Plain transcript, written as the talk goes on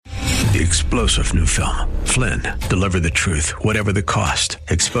The explosive new film, Flynn, deliver the truth, whatever the cost,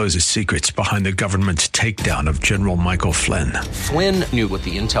 exposes secrets behind the government's takedown of General Michael Flynn. Flynn knew what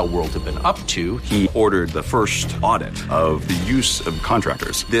the intel world had been up to. He ordered the first audit of the use of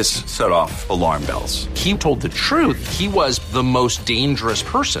contractors. This set off alarm bells. He told the truth. He was the most dangerous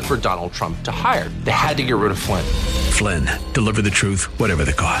person for Donald Trump to hire. They had to get rid of Flynn. Flynn, deliver the truth, whatever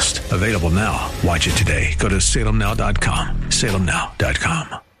the cost. Available now. Watch it today. Go to salemnow.com.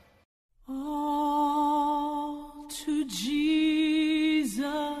 salemnow.com. All to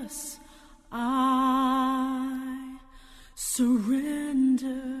Jesus I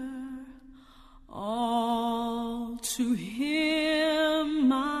surrender. All to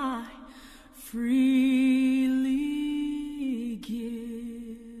Him I freely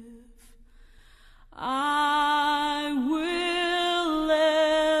give. I will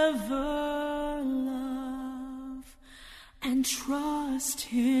ever love and trust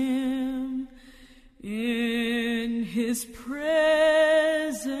Him in His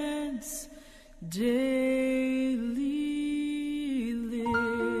presence daily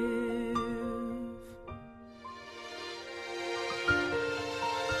live.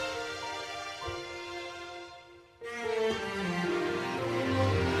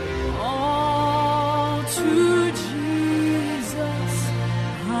 All to Jesus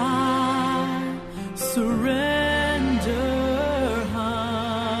I surrender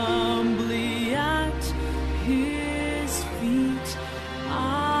humbly at His feet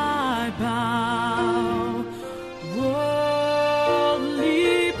I bow.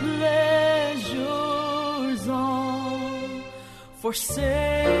 Worldly pleasures all forsaken,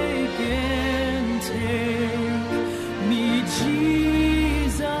 take me,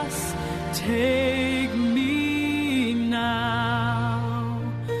 Jesus, take me now.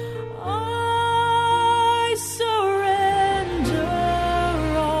 I surrender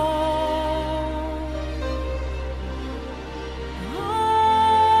all.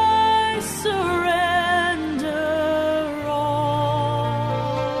 I surrender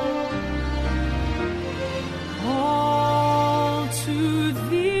all to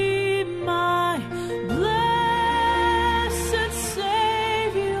Thee, my blessed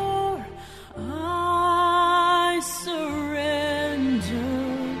Savior. I surrender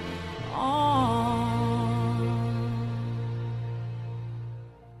all.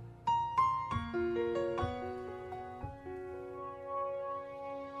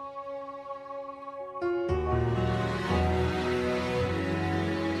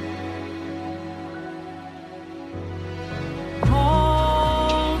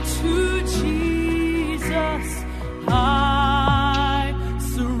 All to Jesus I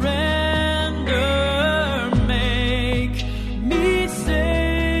surrender. Make me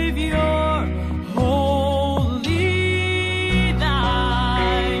Savior, wholly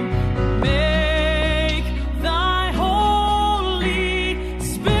Thine. Make Thy Holy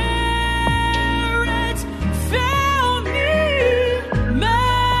Spirit fill me.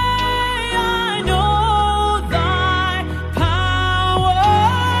 May I know Thy power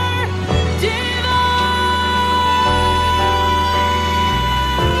divine.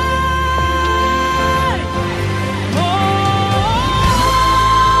 Oh, I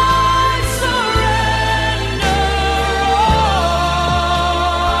surrender all.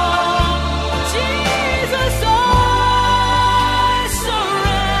 Jesus, I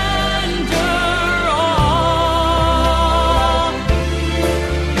surrender all.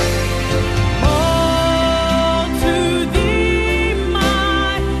 All to Thee,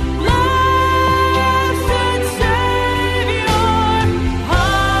 my blessed Savior, I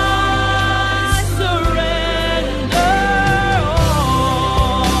surrender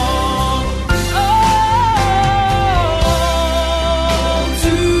all. All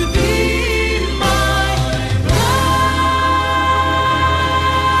to Thee, my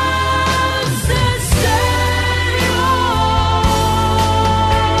blessed Savior,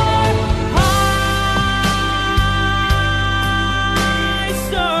 I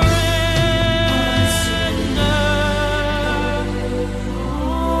surrender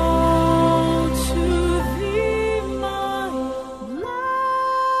all to Thee, my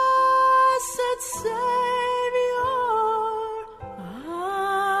blessed Savior.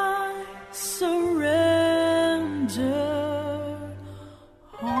 I surrender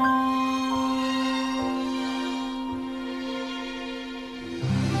all.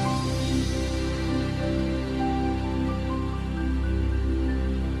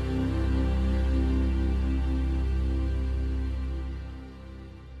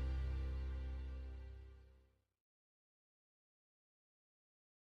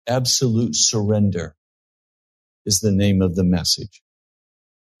 Absolute surrender is the name of the message.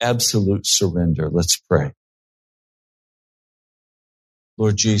 absolute surrender. Let's pray.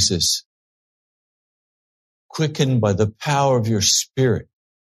 Lord Jesus, quickened by the power of your Spirit.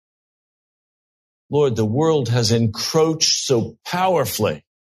 Lord, the world has encroached so powerfully.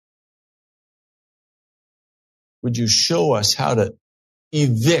 Would you show us how to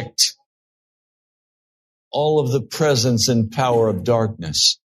evict all of the presence and power of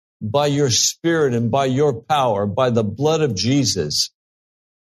darkness by your Spirit and by your power, by the blood of Jesus?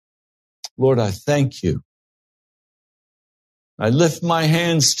 Lord, I thank you. I lift my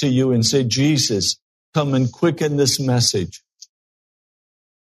hands to you and say, Jesus, come and quicken this message.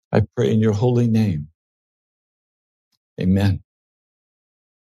 I pray in your holy name. Amen.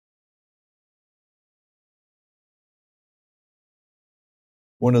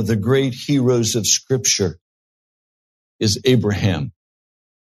 One of the great heroes of Scripture is Abraham.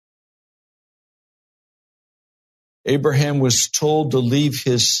 Abraham was told to leave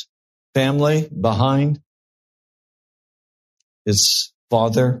his family behind, his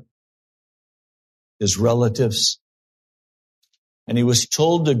father, his relatives, and he was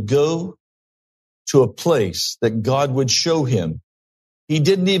told to go to a place that God would show him. He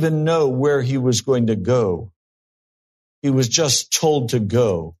didn't even know where he was going to go. He was just told to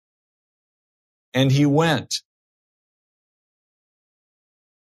go. And he went.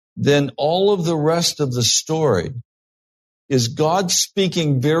 Then all of the rest of the story is God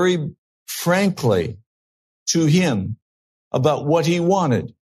speaking very frankly to him about what he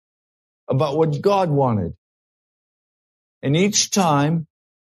wanted, about what God wanted. And each time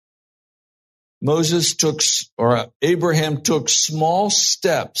Abraham took small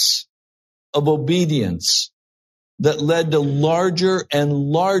steps of obedience that led to larger and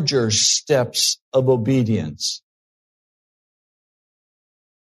larger steps of obedience.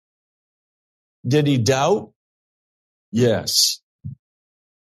 Did he doubt? Yes.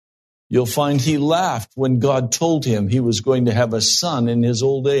 You'll find he laughed when God told him he was going to have a son in his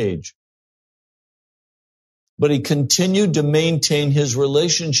old age. But he continued to maintain his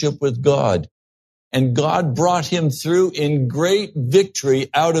relationship with God. And God brought him through in great victory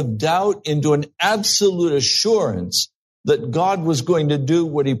out of doubt into an absolute assurance that God was going to do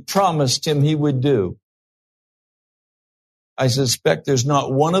what he promised him he would do. I suspect there's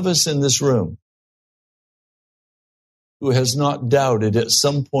not one of us in this room who has not doubted at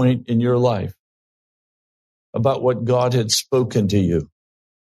some point in your life about what God had spoken to you.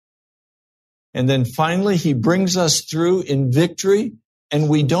 And then finally, he brings us through in victory, and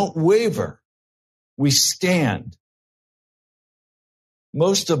we don't waver. We stand.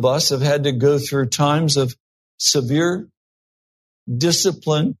 Most of us have had to go through times of severe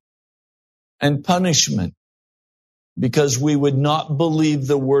discipline and punishment because we would not believe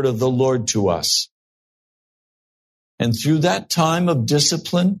the word of the Lord to us. And through that time of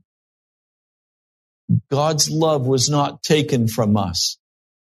discipline, God's love was not taken from us.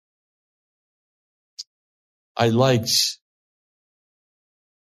 I liked,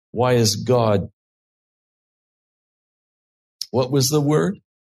 why is God, what was the word?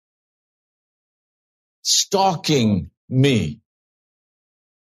 Stalking me.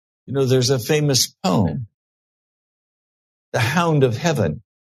 You know, there's a famous poem, The Hound of Heaven.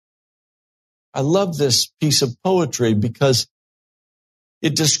 I love this piece of poetry because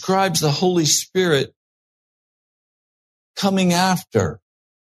it describes the Holy Spirit coming after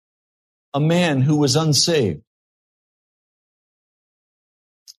a man who was unsaved.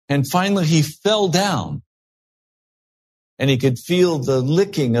 And finally he fell down and he could feel the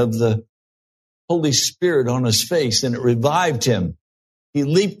licking of the Holy Spirit on his face, and it revived him. He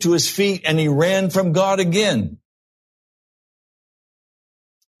leaped to his feet and he ran from God again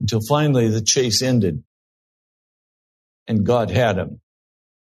until finally the chase ended and God had him.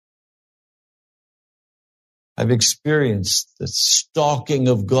 I've experienced the stalking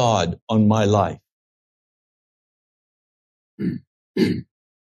of God on my life.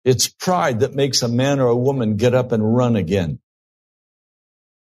 It's pride that makes a man or a woman get up and run again.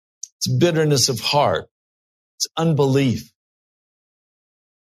 It's bitterness of heart. It's unbelief.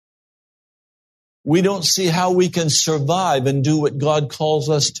 We don't see how we can survive and do what God calls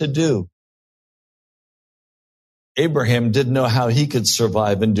us to do. Abraham didn't know how he could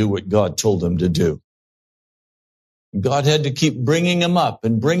survive and do what God told him to do. God had to keep bringing him up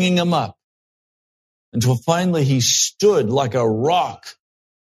and bringing him up until finally he stood like a rock,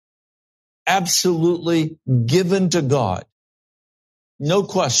 absolutely given to God. No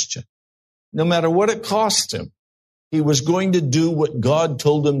question. No matter what it cost him, he was going to do what God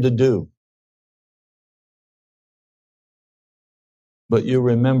told him to do. But you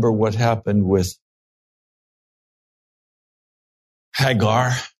remember what happened with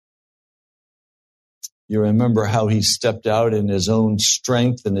Hagar. You remember how he stepped out in his own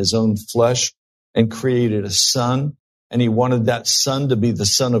strength and his own flesh and created a son, and he wanted that son to be the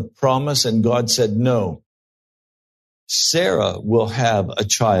son of promise, and God said, no, Sarah will have a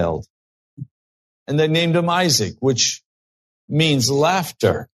child. And they named him Isaac, which means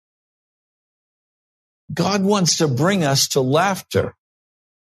laughter. God wants to bring us to laughter,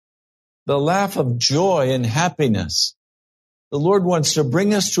 the laugh of joy and happiness. The Lord wants to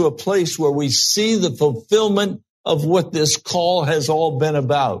bring us to a place where we see the fulfillment of what this call has all been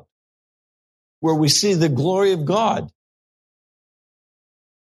about, where we see the glory of God.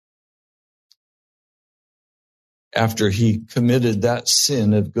 After he committed that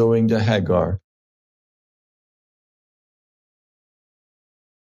sin of going to Hagar,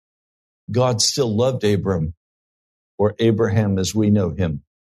 God still loved Abram, or Abraham as we know him.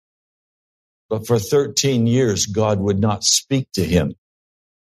 But for 13 years, God would not speak to him.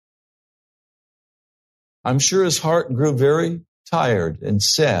 I'm sure his heart grew very tired and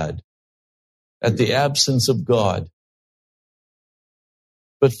sad at the absence of God.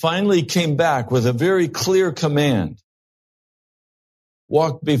 But finally came back with a very clear command.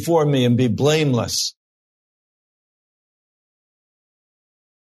 Walk before me and be blameless.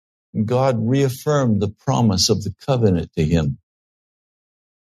 And God reaffirmed the promise of the covenant to him.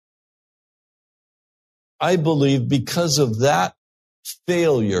 I believe because of that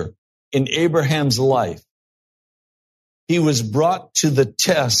failure in Abraham's life, he was brought to the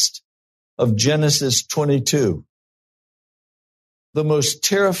test of Genesis 22. The most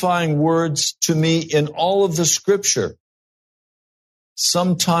terrifying words to me in all of the scripture.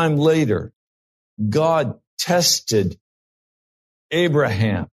 Sometime later, God tested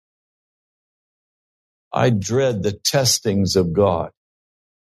Abraham. I dread the testings of God,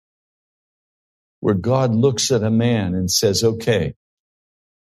 where God looks at a man and says, okay,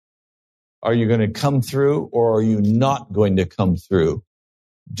 are you going to come through or are you not going to come through?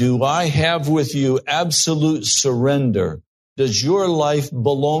 Do I have with you absolute surrender? Does your life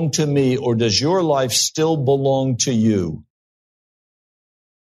belong to me or does your life still belong to you?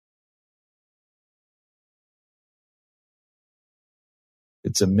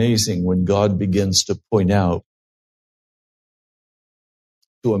 It's amazing when God begins to point out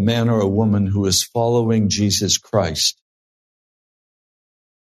to a man or a woman who is following Jesus Christ.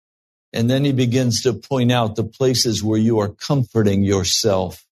 And then he begins to point out the places where you are comforting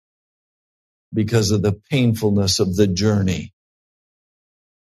yourself because of the painfulness of the journey.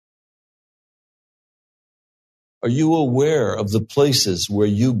 Are you aware of the places where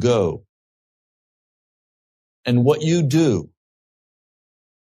you go and what you do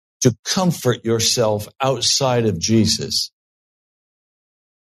to comfort yourself outside of Jesus?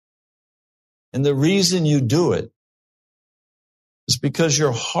 And the reason you do it is because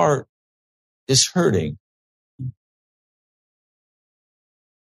your heart is hurting.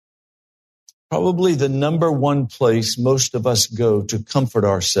 Probably the number one place most of us go to comfort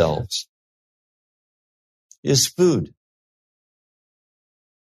ourselves is food.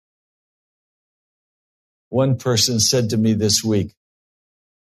 One person said to me this week,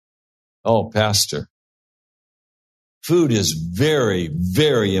 "Oh, Pastor, food is very,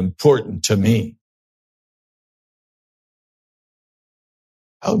 very important to me."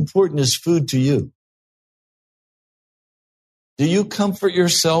 How important is food to you? Do you comfort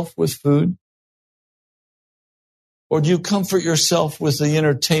yourself with food? Or do you comfort yourself with the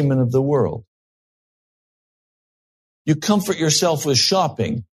entertainment of the world? You comfort yourself with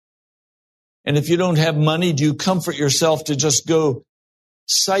shopping. And if you don't have money, do you comfort yourself to just go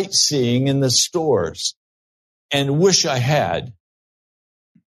sightseeing in the stores and wish I had?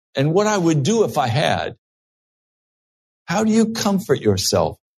 And what I would do if I had? How do you comfort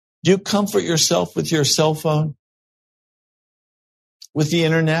yourself? Do you comfort yourself with your cell phone? With the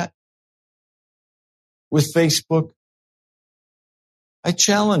internet? With Facebook? I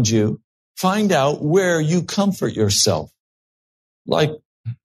challenge you, find out where you comfort yourself. Like,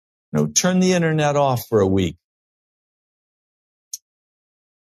 turn the internet off for a week.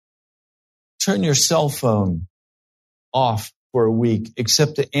 Turn your cell phone off for a week,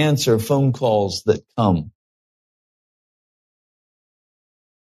 except to answer phone calls that come.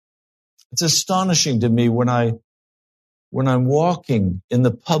 It's astonishing to me when I'm walking in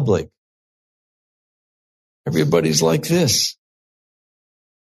the public. Everybody's like this.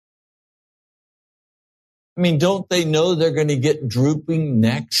 I mean, don't they know they're going to get drooping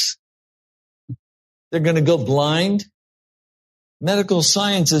necks? They're going to go blind? Medical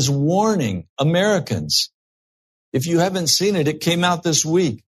science is warning Americans. If you haven't seen it, it came out this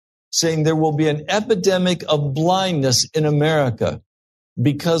week. saying there will be an epidemic of blindness in America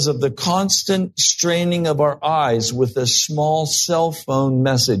because of the constant straining of our eyes with the small cell phone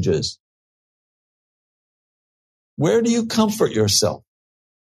messages. Where do you comfort yourself?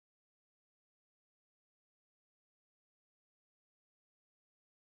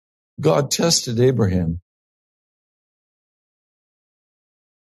 God tested Abraham.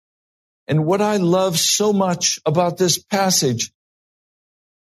 And what I love so much about this passage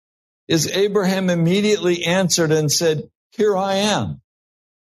is Abraham immediately answered and said, "Here I am."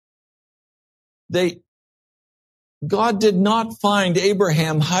 God did not find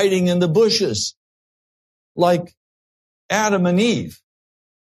Abraham hiding in the bushes like Adam and Eve.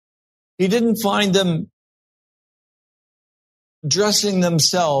 He didn't find them dressing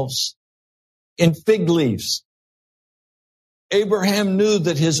themselves in fig leaves. Abraham knew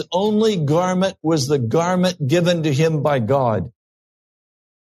that his only garment was the garment given to him by God.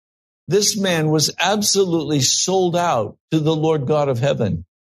 This man was absolutely sold out to the Lord God of heaven.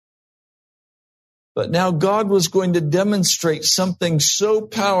 But now God was going to demonstrate something so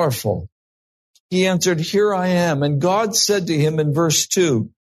powerful. He answered, "Here I am." And God said to him in verse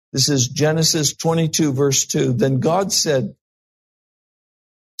 2, this is Genesis 22, verse 2. Then God said,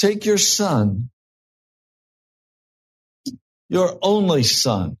 "Take your son, your only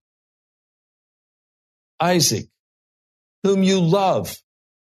son, Isaac, whom you love,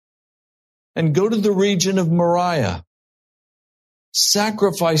 and go to the region of Moriah.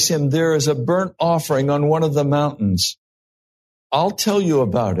 Sacrifice him there as a burnt offering on one of the mountains. I'll tell you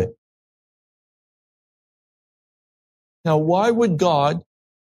about it." Now, why would God,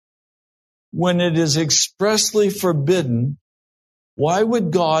 when it is expressly forbidden, why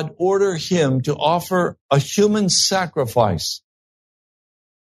would God order him to offer a human sacrifice?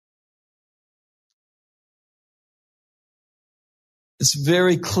 It's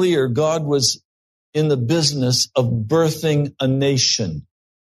very clear God was in the business of birthing a nation.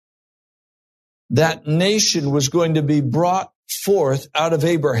 That nation was going to be brought forth out of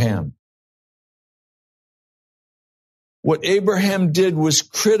Abraham. What Abraham did was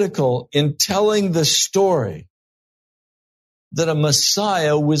critical in telling the story that a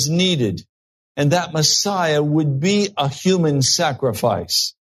Messiah was needed, and that Messiah would be a human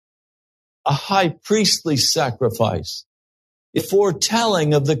sacrifice, a high priestly sacrifice, a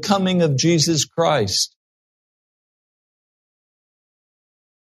foretelling of the coming of Jesus Christ.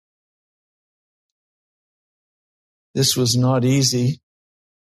 This was not easy.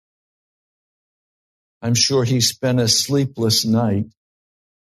 I'm sure he spent a sleepless night.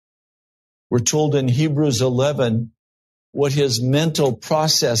 We're told in Hebrews 11 what his mental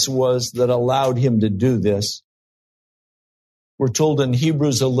process was that allowed him to do this. We're told in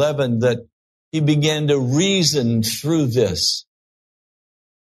Hebrews 11 that he began to reason through this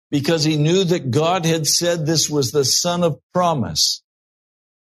because he knew that God had said this was the son of promise.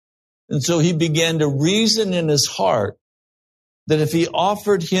 And so he began to reason in his heart that if he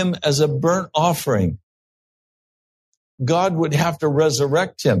offered him as a burnt offering, God would have to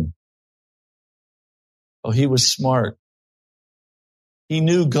resurrect him. Oh, he was smart. He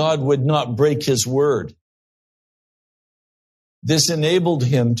knew God would not break his word. This enabled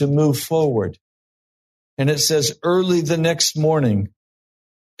him to move forward. And it says, early the next morning,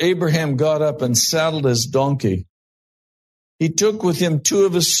 Abraham got up and saddled his donkey. He took with him 2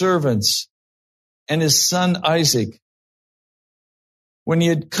 of his servants and his son Isaac. When he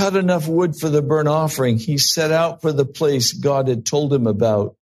had cut enough wood for the burnt offering, he set out for the place God had told him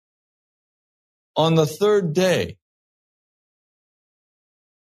about. On the third day,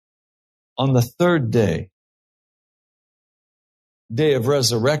 day of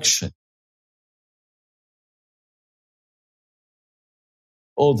resurrection,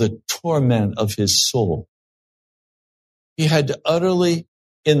 oh, the torment of his soul. He had to utterly,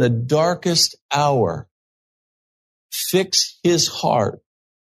 in the darkest hour, fix his heart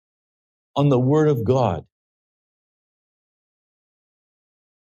on the word of God.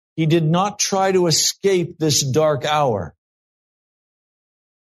 He did not try to escape this dark hour.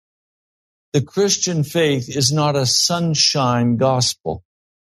 The Christian faith is not a sunshine gospel.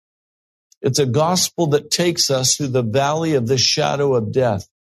 It's a gospel that takes us through the valley of the shadow of death.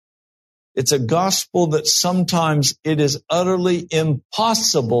 It's a gospel that sometimes it is utterly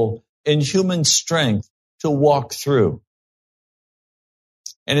impossible in human strength to walk through.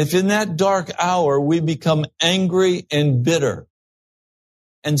 And if in that dark hour we become angry and bitter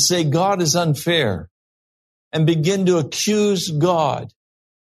and say God is unfair and begin to accuse God,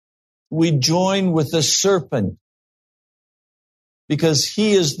 we join with the serpent because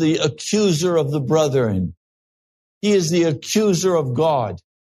he is the accuser of the brethren. He is the accuser of God.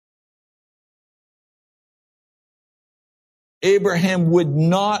 Abraham would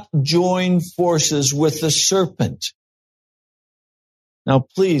not join forces with the serpent. Now,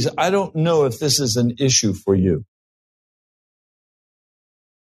 please, I don't know if this is an issue for you.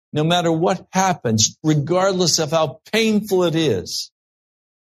 No matter what happens, regardless of how painful it is,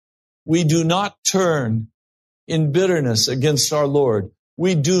 we do not turn in bitterness against our Lord.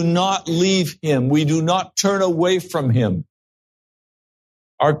 We do not leave him. We do not turn away from him.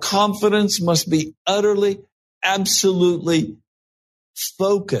 Our confidence must be utterly, absolutely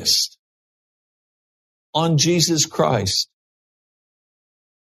focused on Jesus Christ.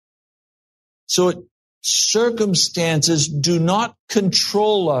 So circumstances do not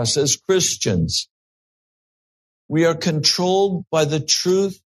control us as Christians. We are controlled by the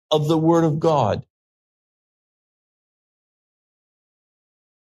truth of the Word of God.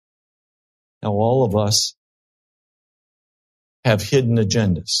 Now, all of us have hidden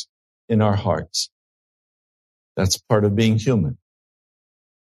agendas in our hearts. That's part of being human.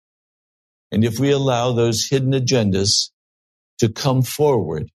 And if we allow those hidden agendas to come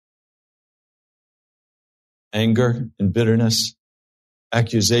forward, anger and bitterness,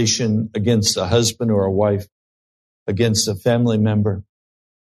 accusation against a husband or a wife, against a family member,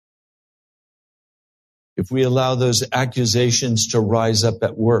 if we allow those accusations to rise up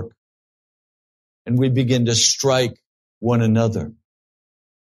at work and we begin to strike one another,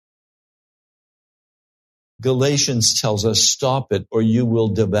 Galatians tells us, stop it or you will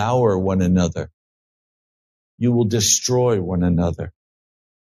devour one another. You will destroy one another.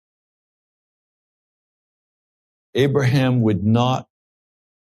 Abraham would not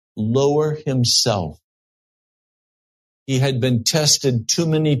lower himself. He had been tested too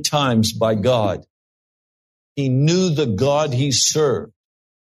many times by God. He knew the God he served.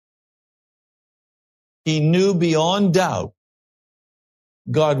 He knew beyond doubt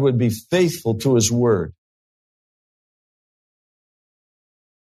God would be faithful to his word.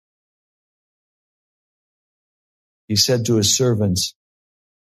 He said to his servants,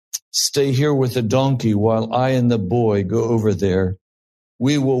 stay here with the donkey while I and the boy go over there.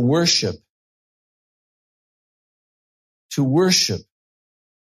 We will worship. To worship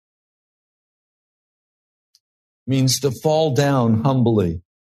means to fall down humbly,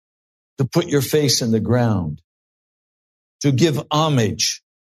 to put your face in the ground, to give homage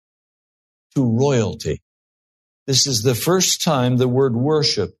to royalty. This is the first time the word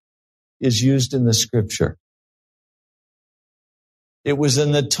worship is used in the scripture. It was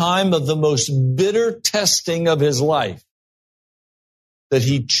in the time of the most bitter testing of his life that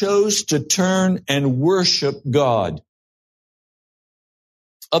he chose to turn and worship God.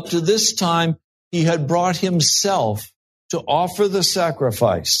 Up to this time, he had brought himself to offer the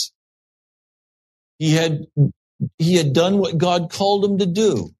sacrifice. He had done what God called him to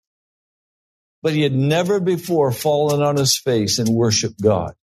do, but he had never before fallen on his face and worshiped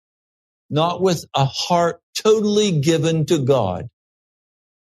God. Not with a heart totally given to God.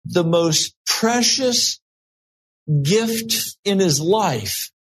 The most precious gift in his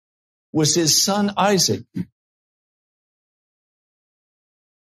life was his son Isaac.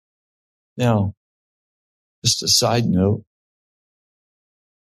 Now, just a side note,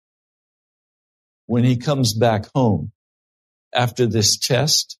 when he comes back home after this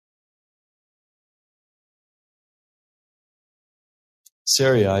test,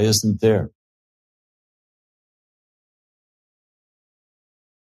 Sarai isn't there.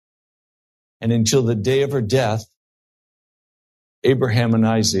 And until the day of her death, Abraham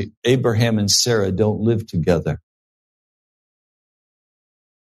and Sarah don't live together.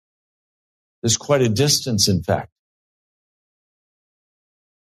 There's quite a distance, in fact.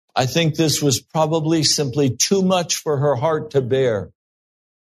 I think this was probably simply too much for her heart to bear.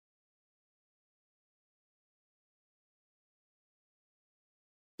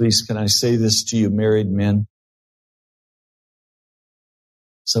 Please, can I say this to you, married men?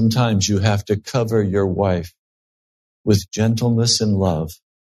 Sometimes you have to cover your wife with gentleness and love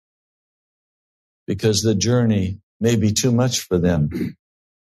because the journey may be too much for them.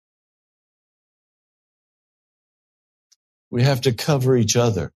 We have to cover each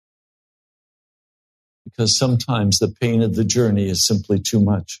other because sometimes the pain of the journey is simply too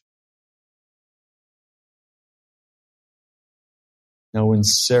much. Now, when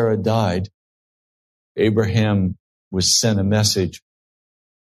Sarah died, Abraham was sent a message.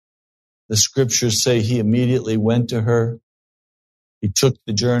 The scriptures say he immediately went to her. He took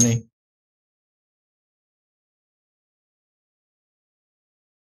the journey.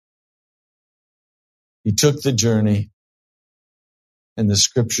 He took the journey, and the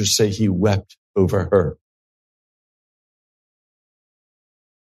scriptures say he wept over her.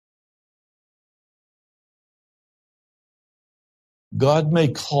 God may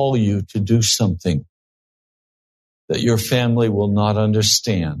call you to do something that your family will not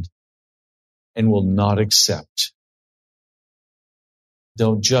understand and will not accept.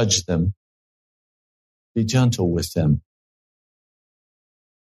 Don't judge them. Be gentle with them.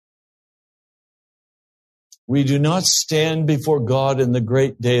 We do not stand before God in the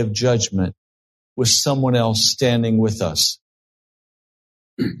great day of judgment with someone else standing with us.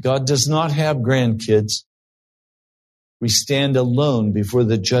 God does not have grandkids. We stand alone before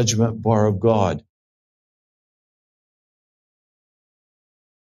the judgment bar of God.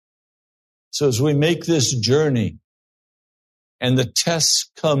 So as we make this journey and the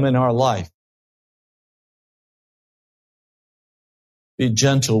tests come in our life, be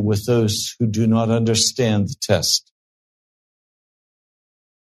gentle with those who do not understand the test.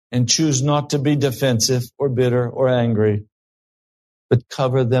 And choose not to be defensive or bitter or angry, but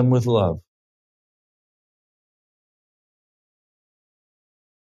cover them with love.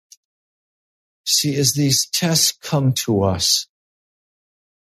 See, as these tests come to us,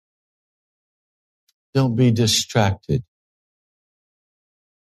 don't be distracted,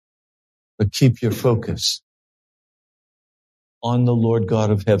 but keep your focus on the Lord God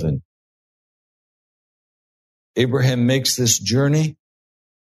of heaven. Abraham makes this journey.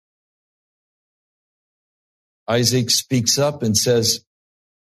 Isaac speaks up and says,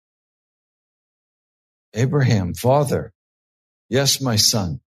 Abraham, father, yes, my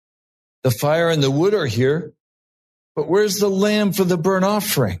son, the fire and the wood are here, but where's the lamb for the burnt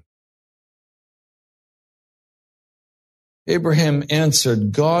offering? Abraham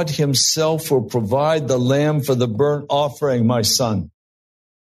answered, God himself will provide the lamb for the burnt offering, my son.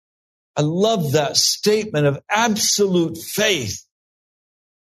 I love that statement of absolute faith.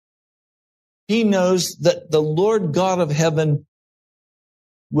 He knows that the Lord God of heaven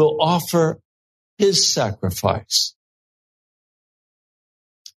will offer his sacrifice.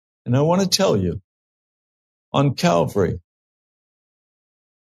 And I want to tell you, on Calvary,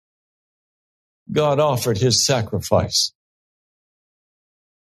 God offered his sacrifice.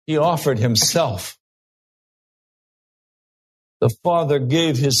 He offered himself. The Father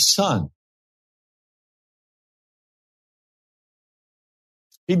gave his Son.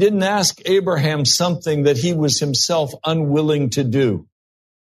 He didn't ask Abraham something that he was himself unwilling to do.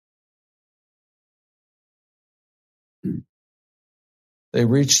 They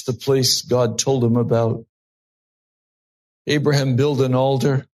reached the place God told him about. Abraham built an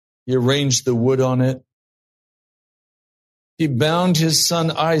altar. He arranged the wood on it. He bound his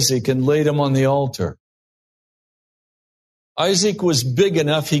son Isaac and laid him on the altar. Isaac was big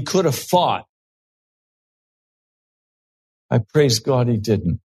enough he could have fought. I praise God he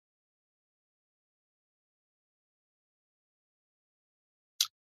didn't.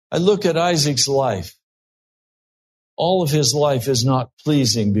 I look at Isaac's life. All of his life is not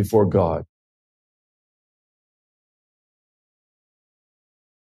pleasing before God.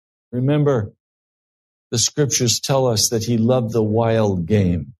 Remember, the scriptures tell us that he loved the wild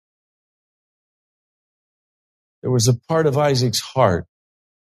game. There was a part of Isaac's heart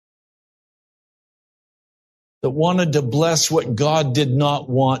that wanted to bless what God did not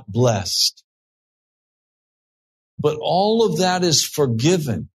want blessed. But all of that is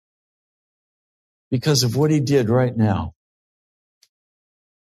forgiven because of what he did right now.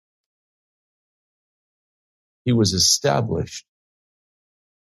 He was established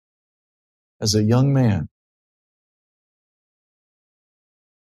as a young man.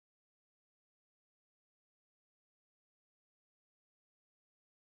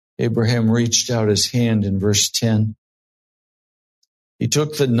 Abraham reached out his hand in verse 10. He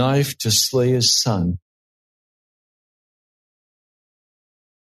took the knife to slay his son.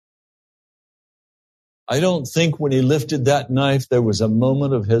 I don't think when he lifted that knife there was a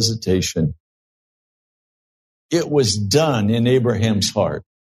moment of hesitation. It was done in Abraham's heart.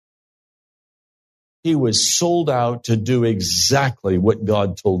 He was sold out to do exactly what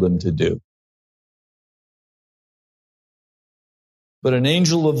God told him to do. But an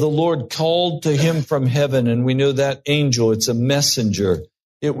angel of the Lord called to him from heaven, and we know that angel, it's a messenger.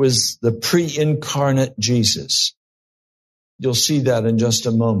 It was the pre-incarnate Jesus. You'll see that in just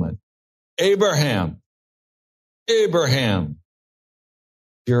a moment. Abraham, Abraham.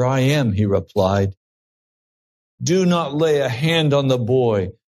 Here I am, he replied. Do not lay a hand on the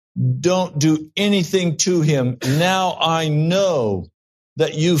boy. Don't do anything to him. Now I know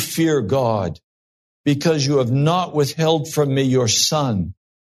that you fear God, because you have not withheld from me your son,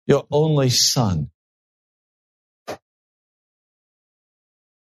 your only son. And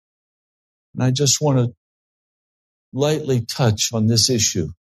I just want to lightly touch on this issue.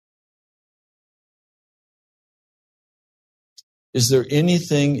 Is there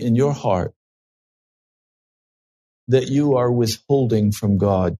anything in your heart that you are withholding from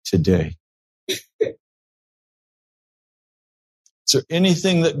God today? Is there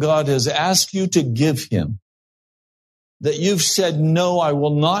anything that God has asked you to give him that you've said, no, I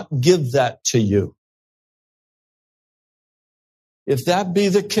will not give that to you? If that be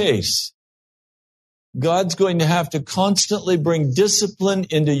the case, God's going to have to constantly bring discipline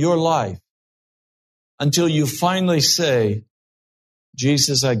into your life until you finally say,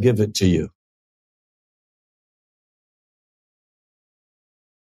 Jesus, I give it to you.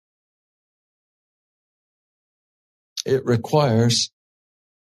 It requires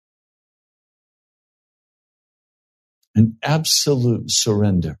an absolute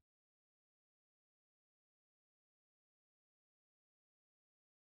surrender.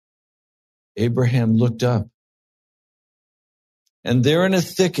 Abraham looked up, and there in a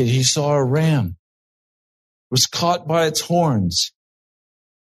thicket he saw a ram. It was caught by its horns.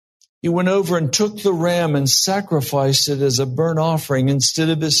 He went over and took the ram and sacrificed it as a burnt offering instead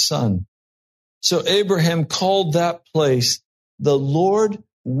of his son. So Abraham called that place, the Lord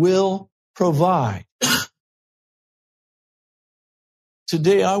will provide.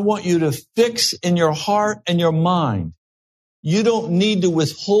 Today, I want you to fix in your heart and your mind. You don't need to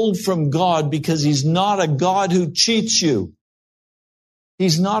withhold from God because he's not a God who cheats you.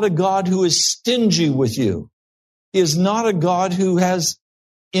 He's not a God who is stingy with you. He is not a God who has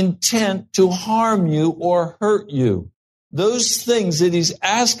intent to harm you or hurt you. Those things that he's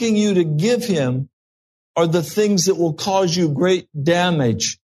asking you to give him are the things that will cause you great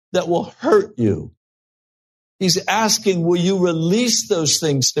damage, that will hurt you. He's asking, will you release those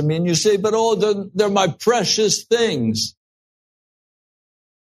things to me? And you say, but they're my precious things.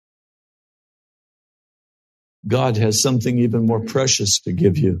 God has something even more precious to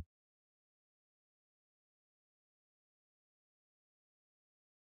give you.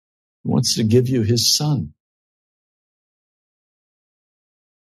 He wants to give you his son.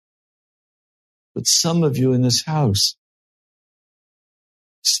 But some of you in this house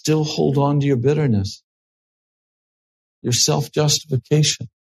still hold on to your bitterness, your self-justification,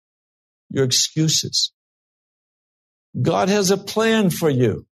 your excuses. God has a plan for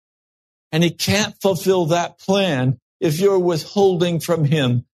you, and he can't fulfill that plan if you're withholding from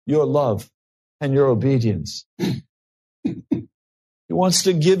him your love and your obedience. He wants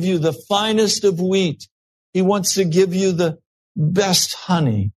to give you the finest of wheat. He wants to give you the best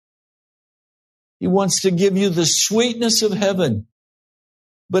honey. He wants to give you the sweetness of heaven.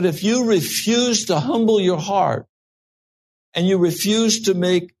 But if you refuse to humble your heart and you refuse to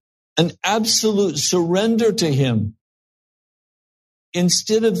make an absolute surrender to him,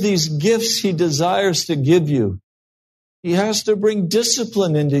 instead of these gifts he desires to give you, he has to bring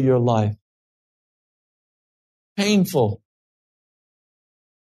discipline into your life. Painful.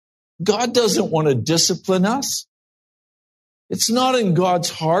 God doesn't want to discipline us. It's not in God's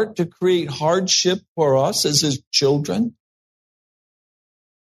heart to create hardship for us as his children.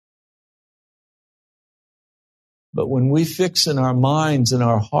 But when we fix in our minds and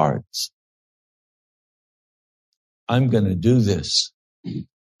our hearts, I'm going to do this.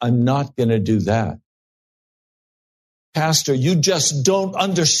 I'm not going to do that. Pastor, you just don't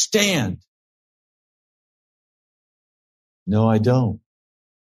understand. No, I don't.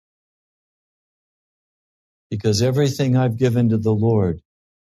 Because everything I've given to the Lord,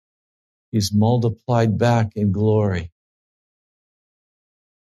 he's multiplied back in glory.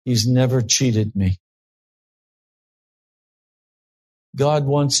 He's never cheated me. God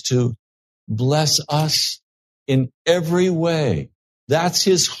wants to bless us in every way. That's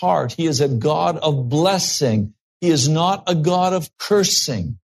his heart. He is a God of blessing. He is not a God of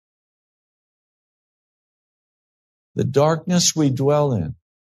cursing. The darkness we dwell in,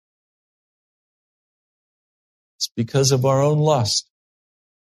 it's because of our own lust,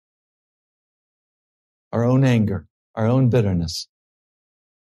 our own anger, our own bitterness.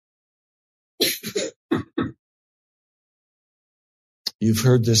 You've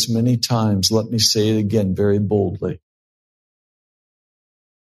heard this many times. Let me say it again very boldly.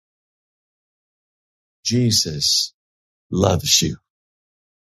 Jesus loves you.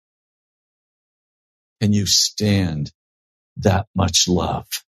 Can you stand that much love?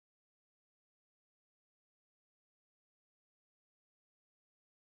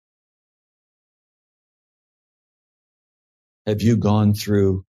 Have you gone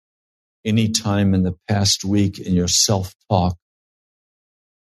through any time in the past week in your self-talk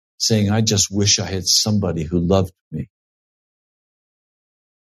saying, I just wish I had somebody who loved me?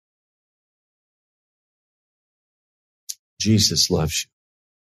 Jesus loves you.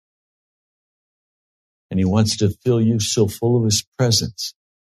 And he wants to fill you so full of his presence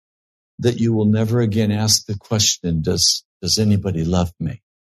that you will never again ask the question, does anybody love me?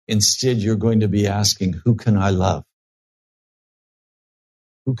 Instead, you're going to be asking, who can I love?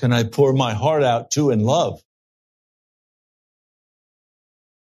 Who can I pour my heart out to in love?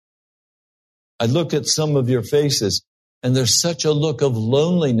 I look at some of your faces, and there's such a look of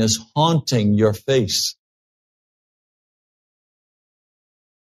loneliness haunting your face.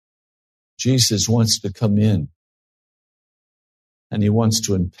 Jesus wants to come in, and he wants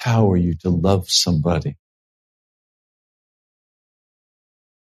to empower you to love somebody.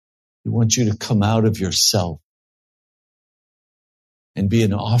 He wants you to come out of yourself and be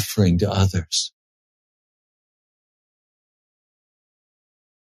an offering to others.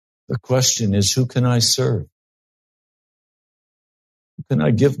 The question is, who can I serve? Who can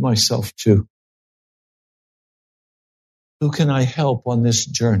I give myself to? Who can I help on this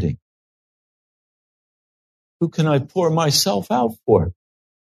journey? Who can I pour myself out for?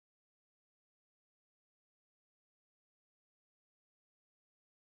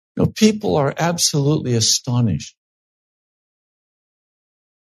 You know, people are absolutely astonished.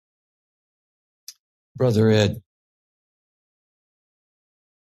 Brother Ed,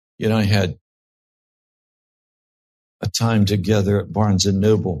 you and I had a time together at Barnes &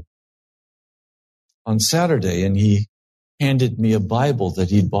 Noble on Saturday, and he handed me a Bible that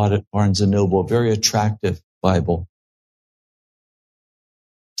he'd bought at Barnes & Noble, a very attractive Bible.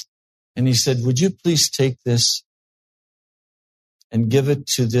 And he said, would you please take this and give it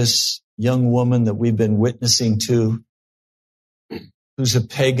to this young woman that we've been witnessing to, who's a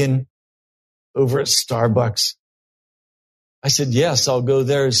pagan over at Starbucks? I said, yes, I'll go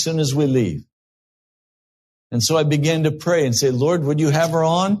there as soon as we leave. And so I began to pray and say, Lord, would you have her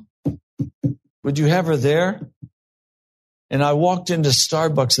on? Would you have her there? And I walked into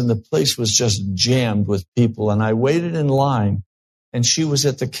Starbucks and the place was just jammed with people. And I waited in line and she was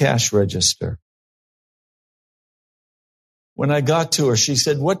at the cash register. When I got to her, she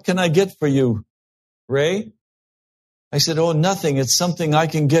said, what can I get for you, Ray? I said, oh, nothing. It's something I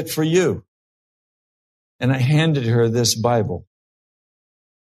can get for you. And I handed her this Bible.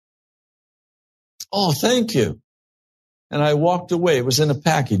 Oh, thank you. And I walked away. It was in a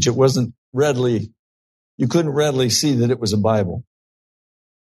package. It wasn't you couldn't readily see that it was a Bible.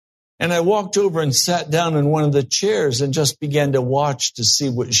 And I walked over and sat down in one of the chairs and just began to watch to see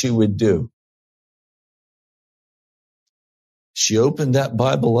what she would do. She opened that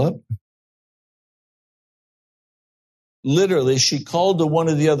Bible up. Literally, she called to one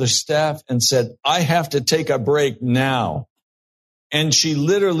of the other staff and said, I have to take a break now. And she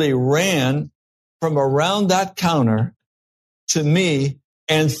literally ran from around that counter to me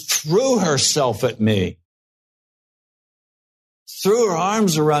and threw herself at me. Threw her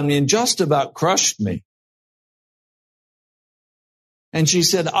arms around me and just about crushed me. And she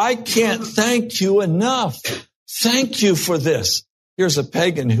said, I can't thank you enough. Thank you for this. Here's a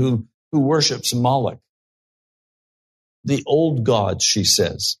pagan who worships Moloch. The old gods, she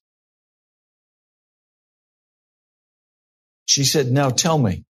says. She said, now tell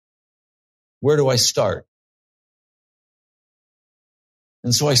me, where do I start?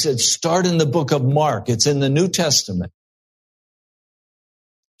 And so I said, start in the book of Mark. It's in the New Testament.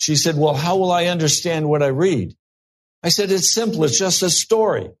 She said, well, how will I understand what I read? I said, it's simple. It's just a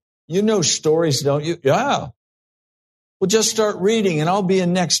story. You know stories, don't you? Yeah. Well, just start reading and I'll be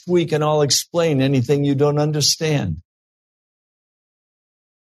in next week and I'll explain anything you don't understand.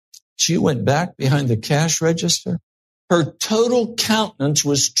 She went back behind the cash register. Her total countenance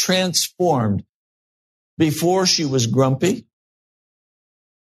was transformed. Before, she was grumpy.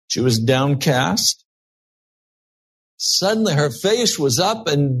 She was downcast. Suddenly, her face was up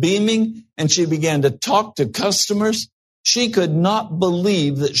and beaming, and she began to talk to customers. She could not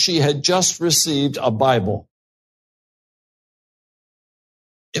believe that she had just received a Bible.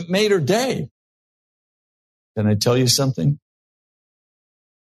 It made her day. Can I tell you something?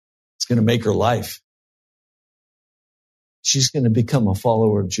 It's going to make her life. She's going to become a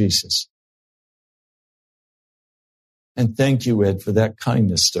follower of Jesus. And thank you, Ed, for that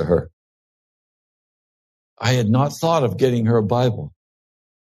kindness to her. I had not thought of getting her a Bible.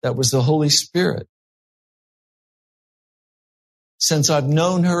 That was the Holy Spirit. Since I've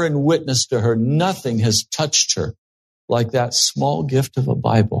known her and witnessed to her, nothing has touched her like that small gift of a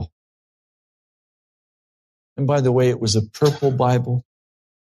Bible. And by the way, it was a purple Bible.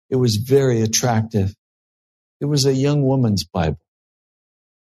 It was very attractive. It was a young woman's Bible.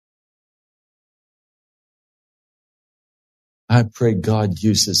 I pray God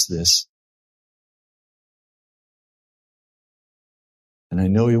uses this. And I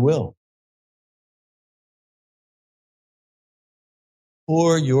know He will.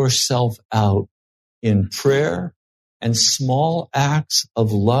 pour yourself out in prayer and small acts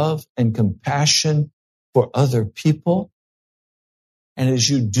of love and compassion for other people. And as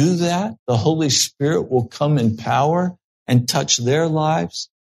you do that, the Holy Spirit will come in power and touch their lives.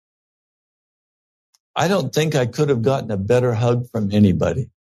 I don't think I could have gotten a better hug from anybody.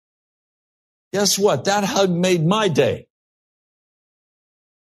 Guess what? That hug made my day.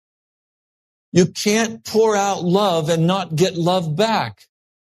 You can't pour out love and not get love back.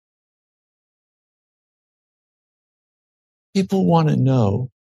 People want to know,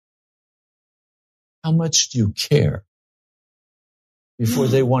 how much do you care, before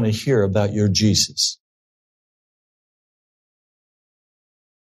they want to hear about your Jesus.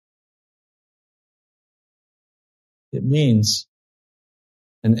 It means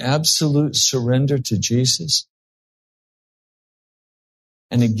an absolute surrender to Jesus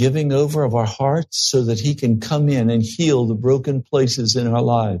and a giving over of our hearts so that he can come in and heal the broken places in our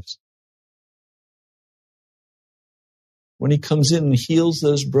lives. When he comes in and heals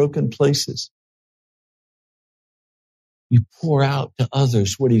those broken places, you pour out to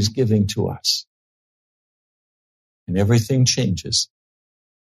others what he's giving to us. And everything changes.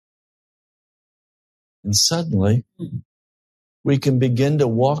 And suddenly, we can begin to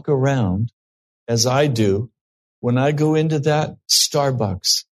walk around, as I do, when I go into that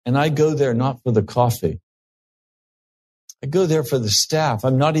Starbucks, and I go there not for the coffee. I go there for the staff.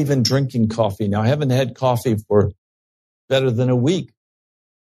 I'm not even drinking coffee now. I haven't had coffee for better than a week.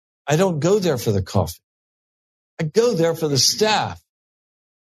 I don't go there for the coffee. I go there for the staff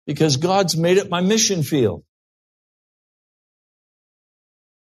because God's made it my mission field.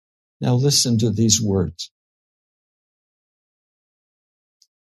 Now listen to these words.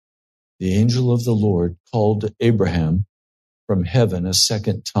 The angel of the Lord called Abraham from heaven a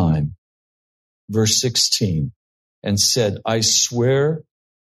second time, verse 16, and said, I swear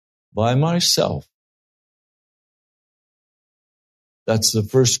by myself. That's the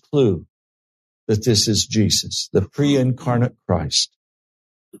first clue that this is Jesus, the pre-incarnate Christ.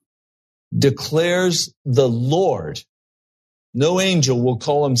 Declares the Lord. No angel will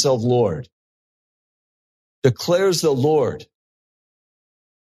call himself Lord. Declares the Lord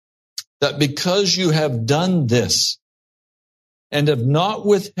that because you have done this and have not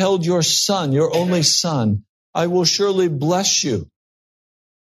withheld your son, your only son, I will surely bless you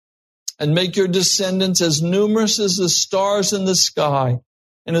and make your descendants as numerous as the stars in the sky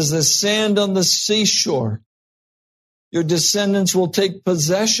and as the sand on the seashore. Your descendants will take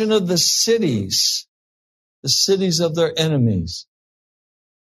possession of the cities of their enemies.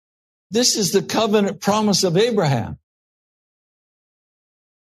 This is the covenant promise of Abraham.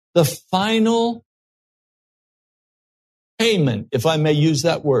 The final payment, if I may use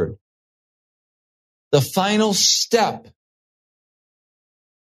that word. The final step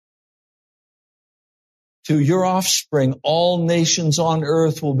to your offspring, all nations on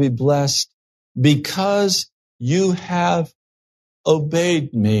earth will be blessed because you have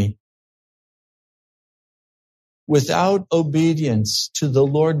obeyed me. Without obedience to the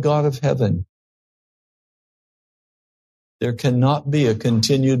Lord God of heaven, there cannot be a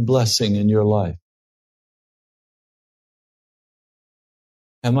continued blessing in your life.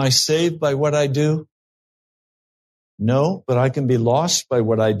 Am I saved by what I do? No, but I can be lost by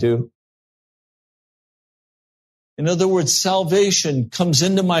what I do. In other words, salvation comes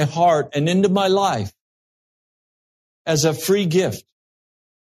into my heart and into my life as a free gift.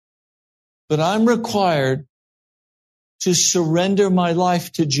 But I'm required to surrender my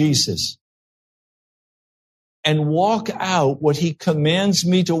life to Jesus and walk out what he commands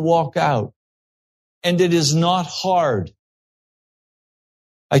me to walk out. And it is not hard.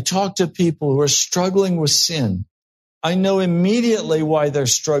 I talk to people who are struggling with sin. I know immediately why they're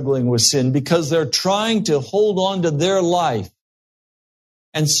struggling with sin, because they're trying to hold on to their life.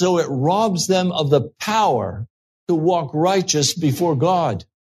 And so it robs them of the power to walk righteous before God.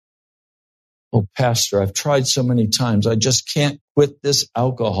 Oh, Pastor, I've tried so many times. I just can't quit this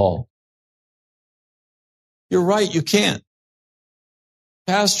alcohol. You're right, you can't.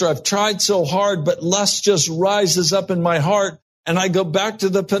 Pastor, I've tried so hard, but lust just rises up in my heart and I go back to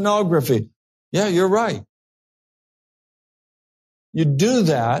the pornography. Yeah, you're right. You do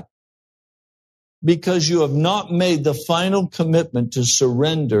that because you have not made the final commitment to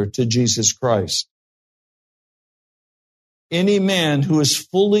surrender to Jesus Christ. Any man who is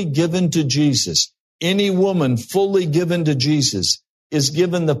fully given to Jesus, any woman fully given to Jesus, is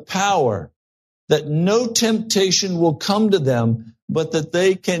given the power that no temptation will come to them, but that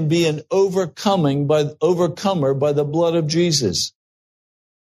they can be an overcomer by the blood of Jesus.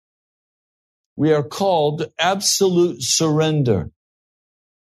 We are called to absolute surrender.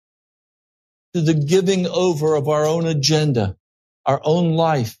 to the giving over of our own agenda, our own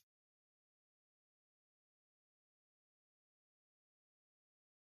life.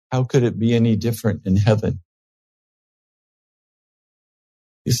 How could it be any different in heaven?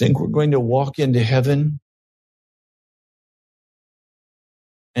 You think we're going to walk into heaven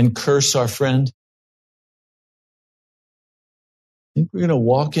and curse our friend? Think we're going to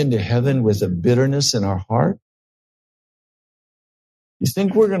walk into heaven with a bitterness in our heart? You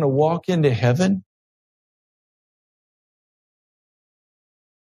think we're going to walk into heaven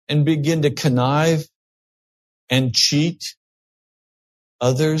and begin to connive and cheat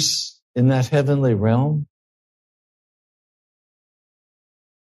others in that heavenly realm?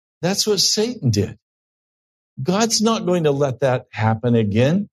 That's what Satan did. God's not going to let that happen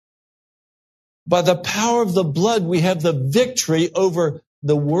again. By the power of the blood, we have the victory over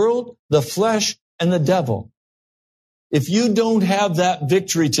the world, the flesh, and the devil. If you don't have that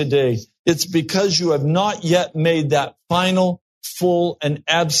victory today, it's because you have not yet made that final, full, and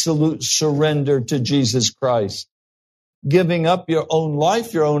absolute surrender to Jesus Christ. Giving up your own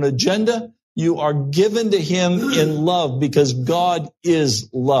life, your own agenda, you are given to Him in love because God is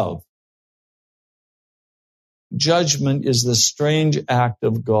love. Judgment is the strange act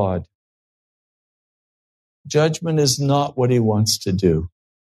of God. Judgment is not what He wants to do.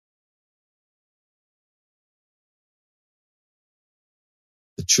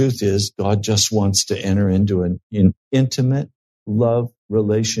 The truth is, God just wants to enter into an intimate love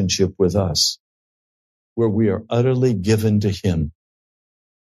relationship with us, where we are utterly given to Him.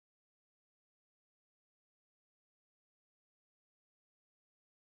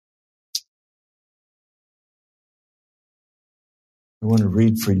 I want to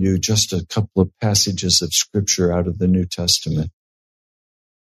read for you just a couple of passages of Scripture out of the New Testament.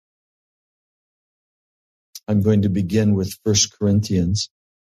 I'm going to begin with 1 Corinthians,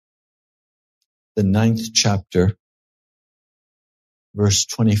 the 9th chapter, verse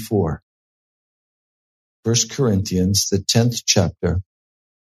 24. 1 Corinthians, the 10th chapter,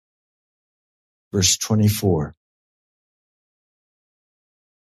 verse 24.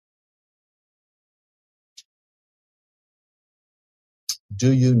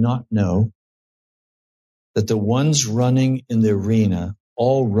 Do you not know that the ones running in the arena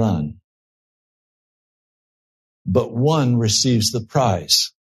all run, but one receives the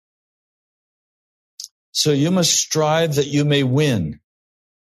prize? So you must strive that you may win.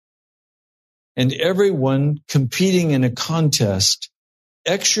 And everyone competing in a contest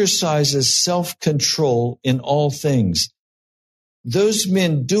exercises self-control in all things. Those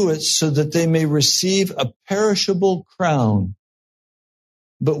men do it so that they may receive a perishable crown,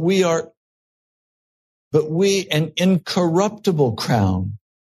 but we an incorruptible crown.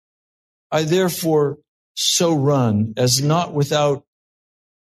 I therefore so run, as not without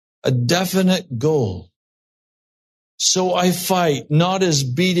a definite goal. So I fight, not as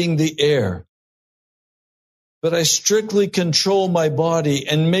beating the air, but I strictly control my body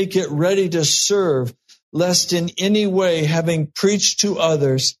and make it ready to serve, lest in any way, having preached to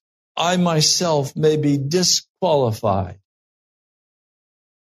others, I myself may be disqualified.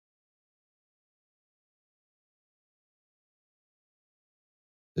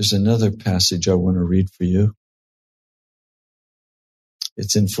 There's another passage I want to read for you.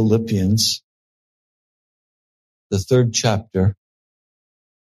 It's in Philippians, the 3rd chapter.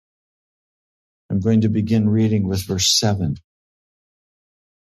 I'm going to begin reading with verse 7.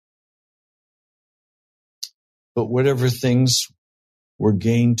 But whatever things were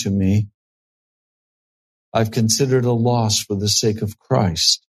gained to me, I've considered a loss for the sake of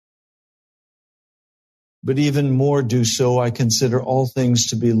Christ. But even more do so, I consider all things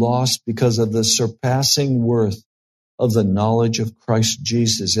to be lost because of the surpassing worth of the knowledge of Christ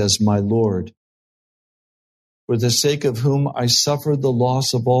Jesus as my Lord, for the sake of whom I suffered the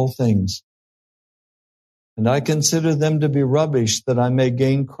loss of all things. And I consider them to be rubbish, that I may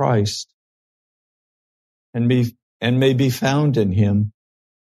gain Christ and may be found in Him,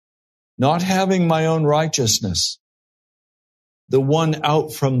 not having my own righteousness, the one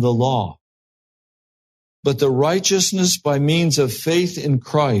out from the law, but the righteousness by means of faith in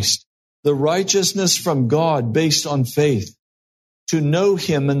Christ, the righteousness from God based on faith, to know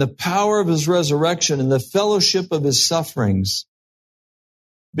Him and the power of His resurrection and the fellowship of His sufferings,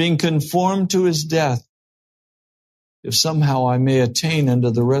 being conformed to His death, if somehow I may attain unto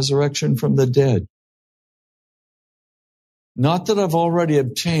the resurrection from the dead. Not that I've already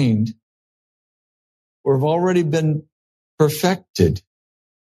obtained or have already been perfected.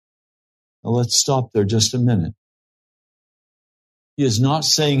 Now let's stop there just a minute. He is not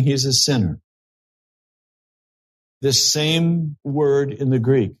saying he's a sinner. This same word in the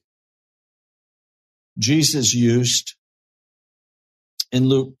Greek Jesus used in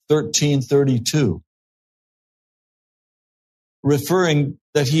Luke 13:32, referring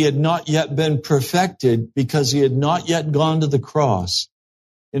that he had not yet been perfected because he had not yet gone to the cross.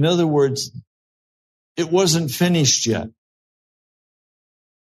 In other words, it wasn't finished yet.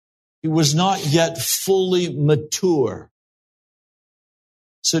 He was not yet fully mature.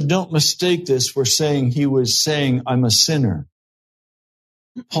 So don't mistake this for saying he was saying, I'm a sinner.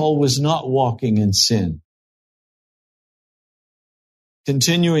 Paul was not walking in sin.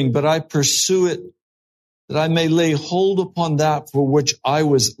 Continuing, but I pursue it that I may lay hold upon that for which I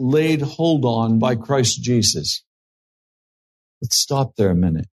was laid hold on by Christ Jesus. Let's stop there a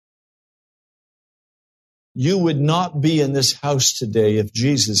minute. You would not be in this house today if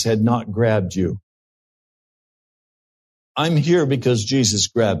Jesus had not grabbed you. I'm here because Jesus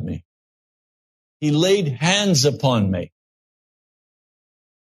grabbed me. He laid hands upon me.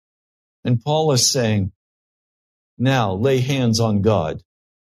 And Paul is saying, now lay hands on God.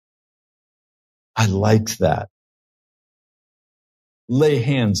 I like that. Lay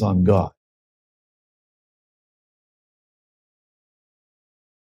hands on God.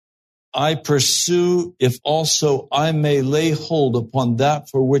 I pursue if also I may lay hold upon that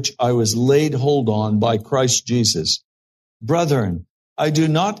for which I was laid hold on by Christ Jesus. Brethren, I do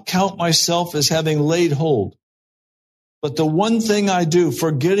not count myself as having laid hold, but the one thing I do,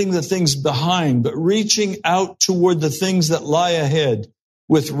 forgetting the things behind, but reaching out toward the things that lie ahead,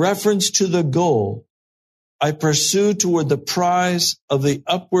 with reference to the goal, I pursue toward the prize of the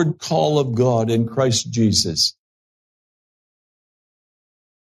upward call of God in Christ Jesus.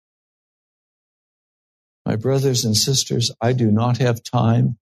 My brothers and sisters, I do not have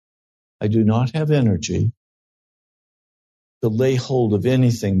time, I do not have energy to lay hold of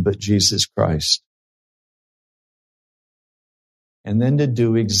anything but Jesus Christ. And then to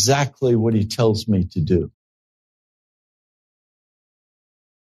do exactly what he tells me to do.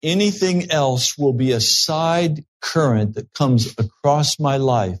 Anything else will be a side current that comes across my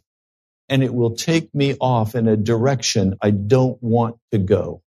life, and it will take me off in a direction I don't want to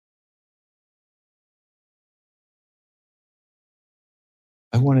go.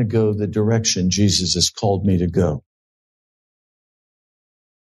 I want to go the direction Jesus has called me to go.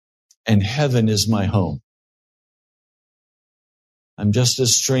 And heaven is my home. I'm just a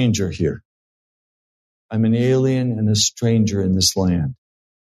stranger here. I'm an alien and a stranger in this land.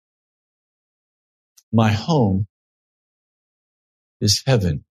 My home is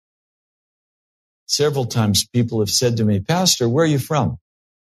heaven. Several times people have said to me, Pastor, where are you from?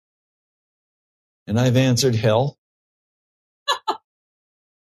 And I've answered, hell.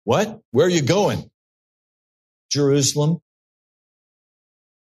 What? Where are you going? Jerusalem,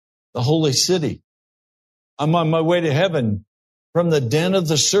 the holy city. I'm on my way to heaven from the den of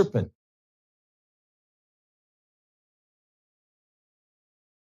the serpent.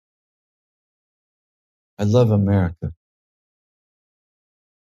 I love America. With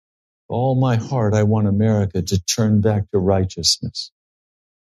all my heart, I want America to turn back to righteousness.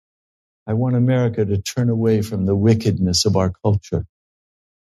 I want America to turn away from the wickedness of our culture.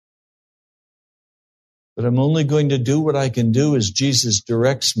 But I'm only going to do what I can do as Jesus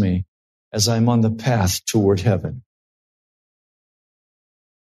directs me as I'm on the path toward heaven.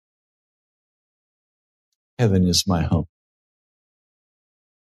 Heaven is my home.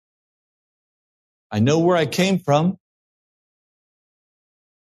 I know where I came from.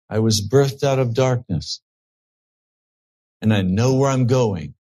 I was birthed out of darkness. And I know where I'm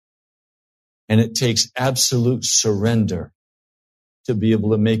going. And it takes absolute surrender to be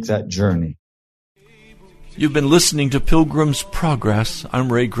able to make that journey. You've been listening to Pilgrim's Progress.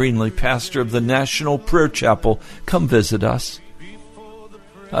 I'm Ray Greenley, pastor of the National Prayer Chapel. Come visit us.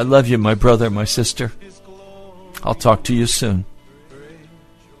 I love you, my brother, my sister. I'll talk to you soon.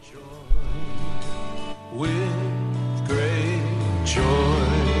 With great joy,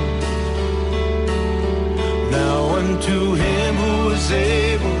 now unto him who is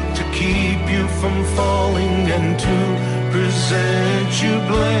able to keep you from falling and to present you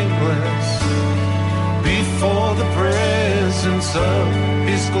blameless before the presence of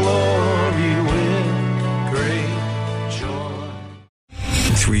his glory with great joy.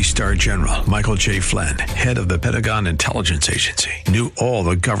 3-star General Michael J. Flynn, head of the Pentagon Intelligence Agency, knew all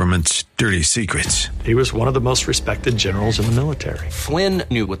the government's dirty secrets. He was one of the most respected generals in the military. Flynn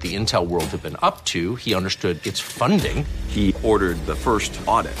knew what the intel world had been up to. He understood its funding. He ordered the first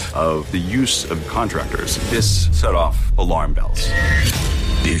audit of the use of contractors. This set off alarm bells.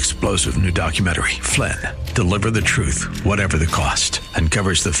 The explosive new documentary, Flynn, Deliver the Truth, Whatever the Cost,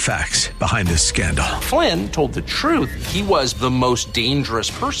 uncovers the facts behind this scandal. Flynn told the truth. He was the most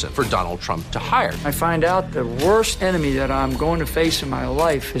dangerous person for Donald Trump to hire. I find out the worst enemy that I'm going to face in my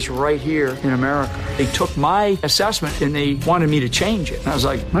life is right here in America. They took my assessment and they wanted me to change it. And I was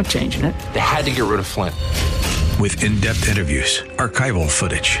like, I'm not changing it. They had to get rid of Flynn. With in-depth interviews, archival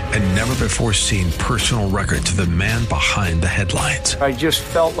footage, and never-before-seen personal records of the man behind the headlines. I just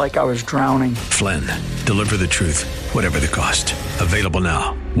felt like I was drowning. Flynn, Deliver the Truth, Whatever the Cost. Available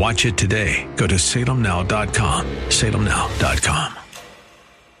now. Watch it today. Go to salemnow.com. salemnow.com.